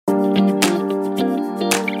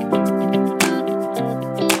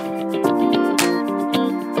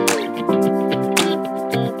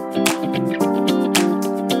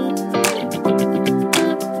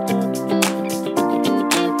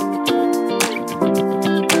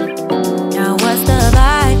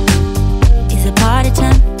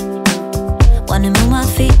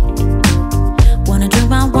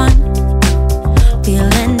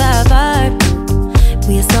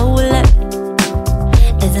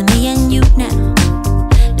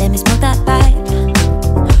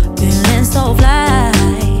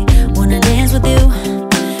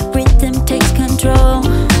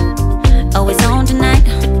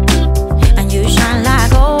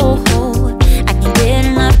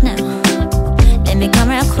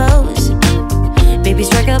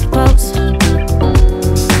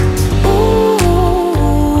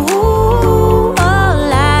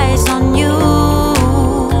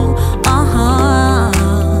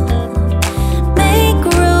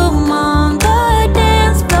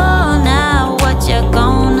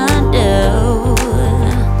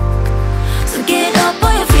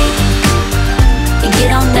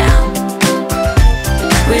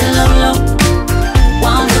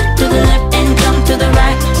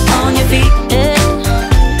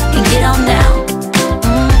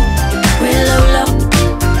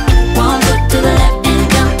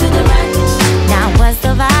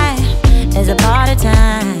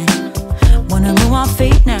night. Wanna move my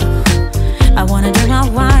feet now. I wanna drink my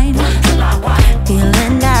wine.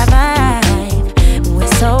 Feeling that vibe.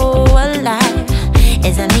 We're so alive.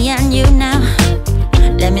 Is it me and you now?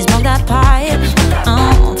 Let me smoke that pipe.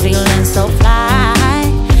 Oh, feeling so fly.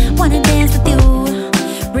 Wanna dance with you.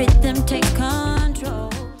 Rhythm take control.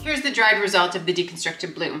 Here's the dried result of the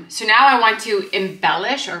deconstructed bloom. So now I want to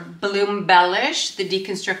embellish or bloombellish the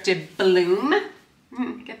deconstructed bloom.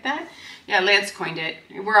 Get that? Yeah, Lance coined it.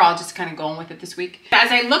 We're all just kind of going with it this week.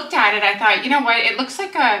 As I looked at it, I thought, you know what? It looks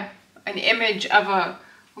like an image of a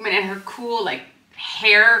woman and her cool like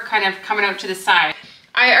hair kind of coming out to the side.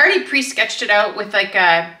 I already pre-sketched it out with like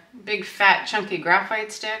a big fat chunky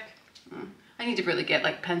graphite stick. I need to really get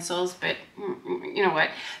like pencils, but you know what?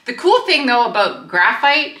 The cool thing though about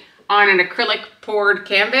graphite on an acrylic poured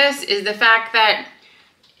canvas is the fact that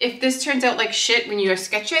if this turns out like shit when you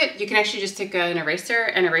sketch it, you can actually just take an eraser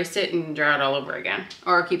and erase it and draw it all over again.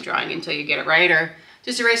 Or keep drawing until you get it right, or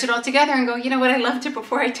just erase it all together and go, you know what, I loved it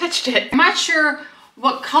before I touched it. I'm not sure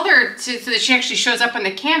what color so that she actually shows up on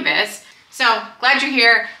the canvas. So glad you're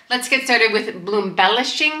here. Let's get started with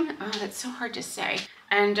Bloombellishing. Oh, that's so hard to say.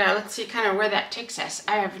 And let's see kind of where that takes us.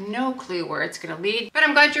 I have no clue where it's gonna lead, but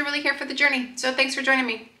I'm glad you're really here for the journey. So thanks for joining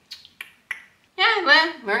me. Yeah,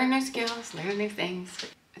 well, learning new skills, learning new things.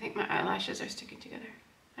 I think my eyelashes are sticking together.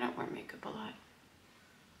 I don't wear makeup a lot.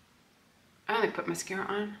 I only put mascara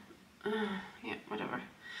on. Yeah, whatever.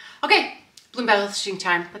 Okay, Bloombellishing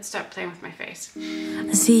time. Let's start playing with my face.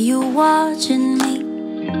 I see you watching me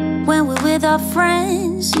when we're with our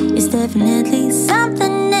friends. It's definitely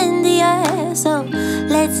something in the air. So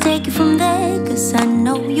let's take it from there, 'cause I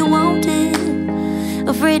know you want it.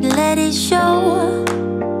 Afraid to let it show,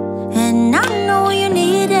 and I know you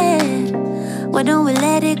need it. Why don't we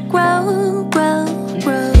let it grow, grow,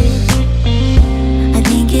 grow? I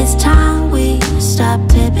think it's time we stop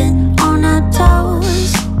tipping on our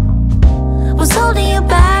toes. What's holding you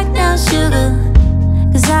back now, sugar?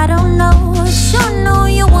 'Cause I don't know, I sure know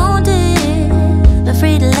you want it.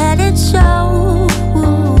 Afraid to let it show,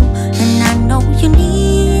 and I know you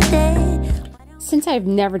need it. Since I've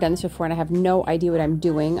never done this before and I have no idea what I'm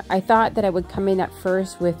doing, I thought that I would come in at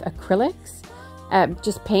first with acrylics.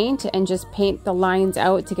 Just paint the lines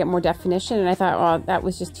out to get more definition, and I thought, oh, that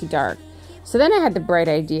was just too dark. So then I had the bright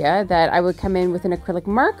idea that I would come in with an acrylic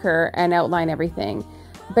marker and outline everything.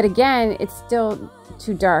 But again, it's still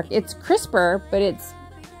too dark. It's crisper, but it's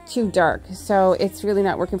too dark. So it's really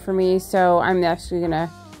not working for me. So I'm actually gonna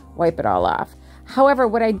wipe it all off. However,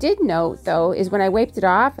 what I did note though, is when I wiped it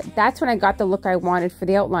off, that's when I got the look I wanted for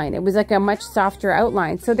the outline. It was like a much softer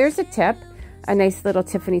outline. So there's a tip, a nice little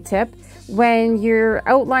Tiffany tip. When you're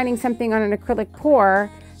outlining something on an acrylic pour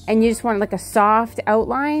and you just want like a soft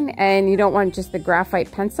outline and you don't want just the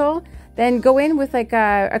graphite pencil, then go in with like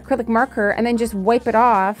a acrylic marker and then just wipe it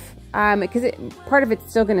off, because part of it's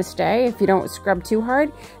still going to stay if you don't scrub too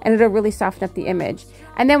hard, and it'll really soften up the image.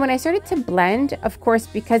 And then when I started to blend, of course,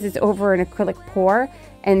 because it's over an acrylic pour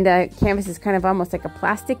and the canvas is kind of almost like a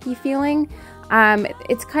plasticky feeling,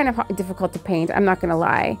 it's kind of difficult to paint, I'm not gonna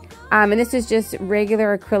lie. And this is just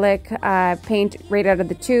regular acrylic paint right out of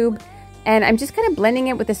the tube. And I'm just kind of blending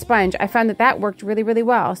it with a sponge. I found that that worked really, really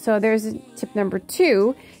well. So there's tip number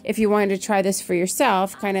 2, if you wanted to try this for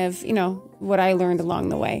yourself, kind of, you know, what I learned along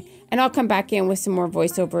the way. And I'll come back in with some more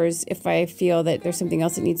voiceovers if I feel that there's something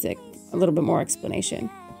else that needs a little bit more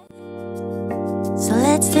explanation. So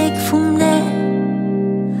let's take it from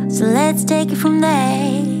there. So let's take it from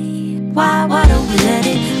there. Why don't we let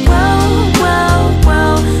it grow, grow,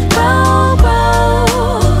 grow, grow, grow?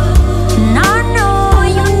 And I know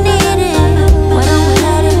you need it. Why don't we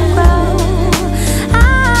let it grow? I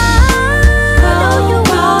know you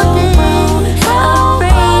want it.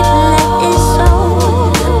 Afraid to let it show.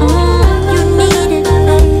 You need it,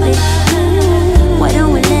 baby. Why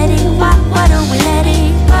don't we let it? Why don't we let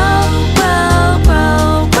it grow, grow,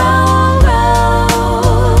 grow, grow, grow?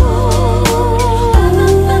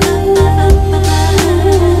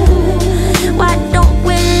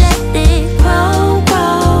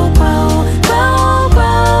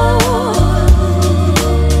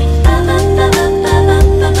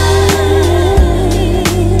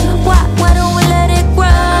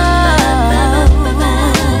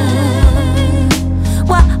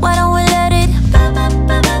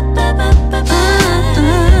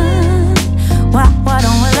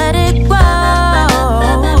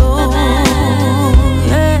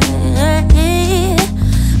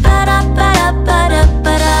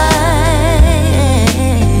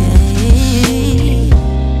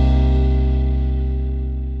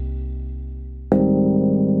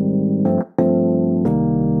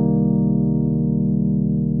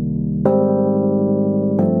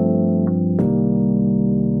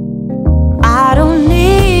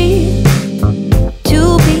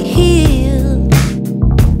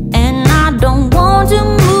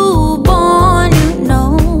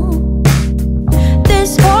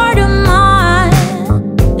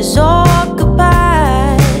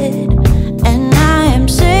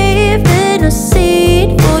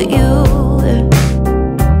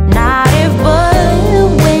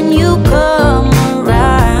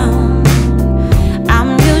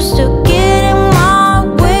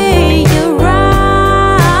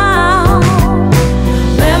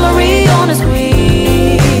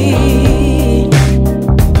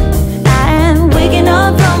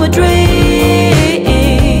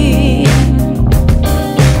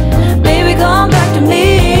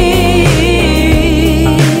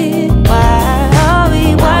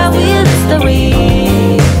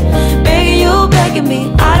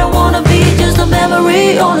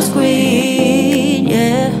 memory on the screen,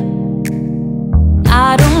 yeah.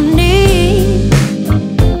 I don't need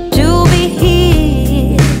to be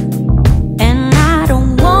here, and I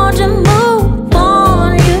don't want to move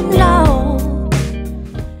on, you know.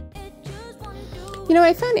 You know, what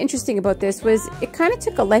I found interesting about this was it kind of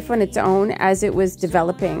took a life on its own as it was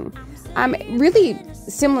developing. Really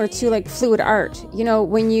similar to like fluid art. You know,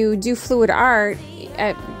 when you do fluid art, you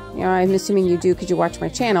know, I'm assuming you do because you watch my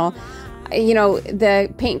channel, you know,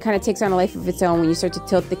 the paint kind of takes on a life of its own when you start to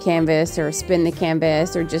tilt the canvas or spin the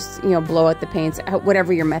canvas or just, you know, blow out the paints,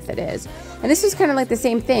 whatever your method is. And this was kind of like the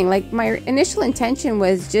same thing. Like my initial intention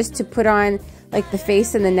was just to put on like the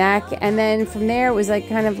face and the neck, and then from there it was like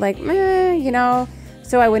kind of like, meh, you know.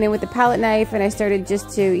 So I went in with the palette knife and I started just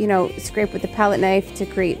to, you know, scrape with the palette knife to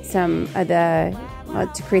create some of the,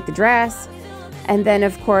 to create the dress. And then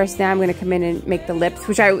of course now I'm going to come in and make the lips,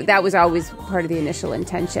 which that was always part of the initial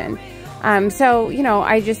intention. So, you know,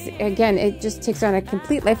 I just, again, it just takes on a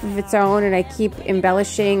complete life of its own, and I keep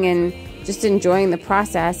embellishing and just enjoying the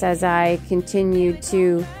process as I continue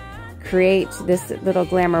to create this little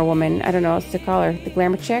glamour woman. I don't know what else to call her. The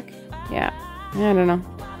glamour chick? Yeah, I don't know.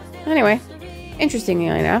 Anyway. Interestingly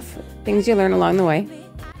enough, things you learn along the way.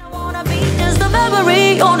 I wanna be just a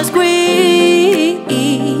memory on the screen.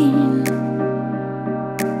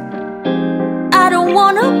 I don't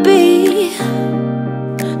wanna be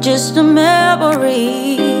just a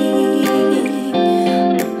memory.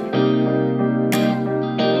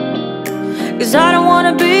 'Cause I don't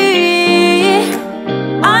wanna be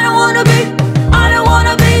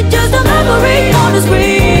just a memory on the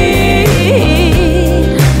screen.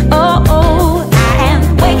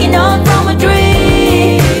 Waking up from a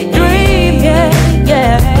dream, yeah,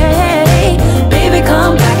 yeah. Baby,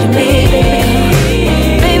 come back to me.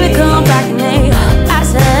 Baby, come back to me. I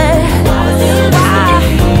said, why?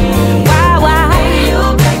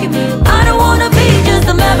 I don't wanna be just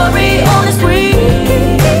a memory on the screen.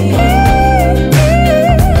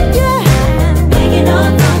 Yeah. Waking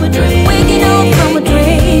up from a dream,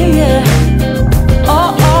 yeah.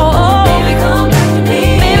 Oh, oh, oh. Baby, come back to me.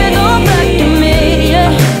 Baby, come back to me, yeah.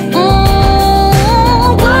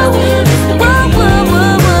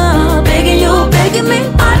 Begging me,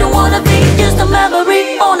 I don't wanna be just a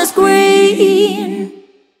memory on the screen.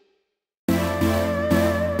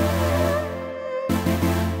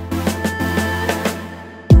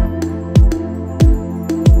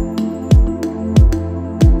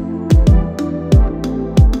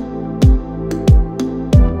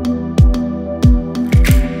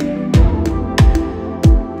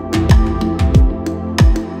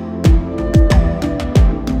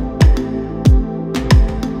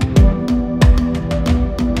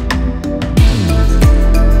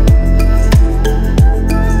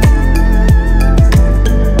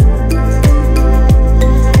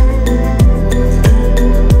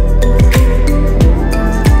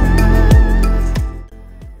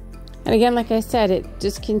 And again, like I said, it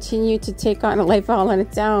just continued to take on a life all on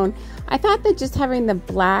its own. I thought that just having the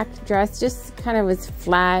black dress just kind of was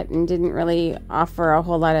flat and didn't really offer a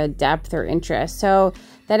whole lot of depth or interest. So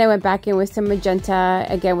then I went back in with some magenta,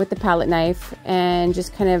 again with the palette knife, and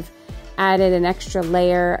just kind of added an extra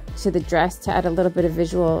layer to the dress to add a little bit of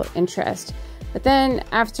visual interest. But then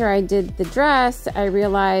after I did the dress, I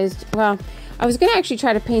realized, well, I was going to actually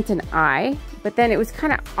try to paint an eye, but then it was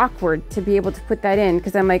kind of awkward to be able to put that in,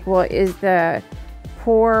 because I'm like, well, is the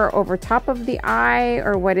pour over top of the eye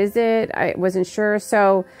or what is it? I wasn't sure.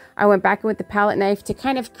 So I went back in with the palette knife to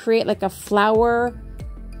kind of create like a flower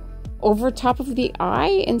over top of the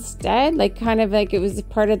eye instead, like kind of like it was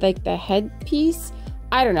part of like the headpiece.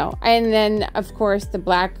 I don't know. And then of course the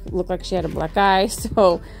black looked like she had a black eye,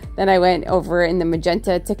 so then I went over in the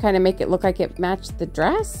magenta to kind of make it look like it matched the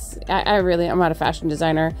dress. I'm not a fashion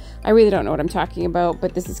designer. I really don't know what I'm talking about,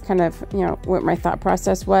 but this is kind of, you know, what my thought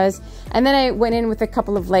process was. And then I went in with a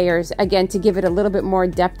couple of layers again to give it a little bit more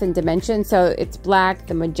depth and dimension. So it's black,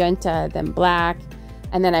 the magenta, then black,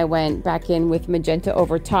 and then I went back in with magenta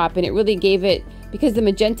over top, and it really gave it, because the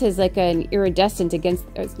magenta is like an iridescent against,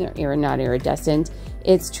 it's not iridescent,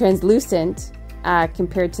 it's translucent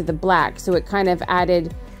compared to the black. So it kind of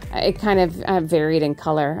added, it kind of varied in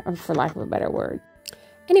color, for lack of a better word.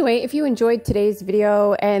 Anyway, if you enjoyed today's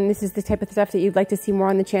video and this is the type of stuff that you'd like to see more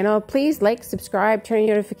on the channel, please like, subscribe, turn on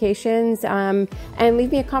notifications, and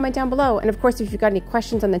leave me a comment down below. And of course, if you've got any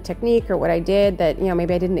questions on the technique or what I did that, you know,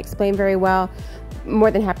 maybe I didn't explain very well,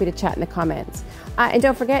 more than happy to chat in the comments. And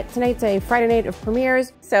don't forget, tonight's a Friday night of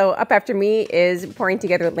premieres. So up after me is Pouring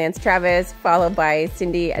Together with Lance Travis, followed by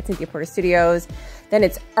Cindy at Cynthia Porter Studios. Then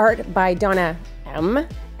it's Art by Donna M.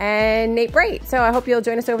 and Nate Bright. So I hope you'll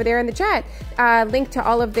join us over there in the chat. Link to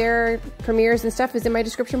all of their premieres and stuff is in my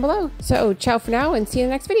description below. So ciao for now and see you in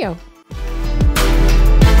the next video.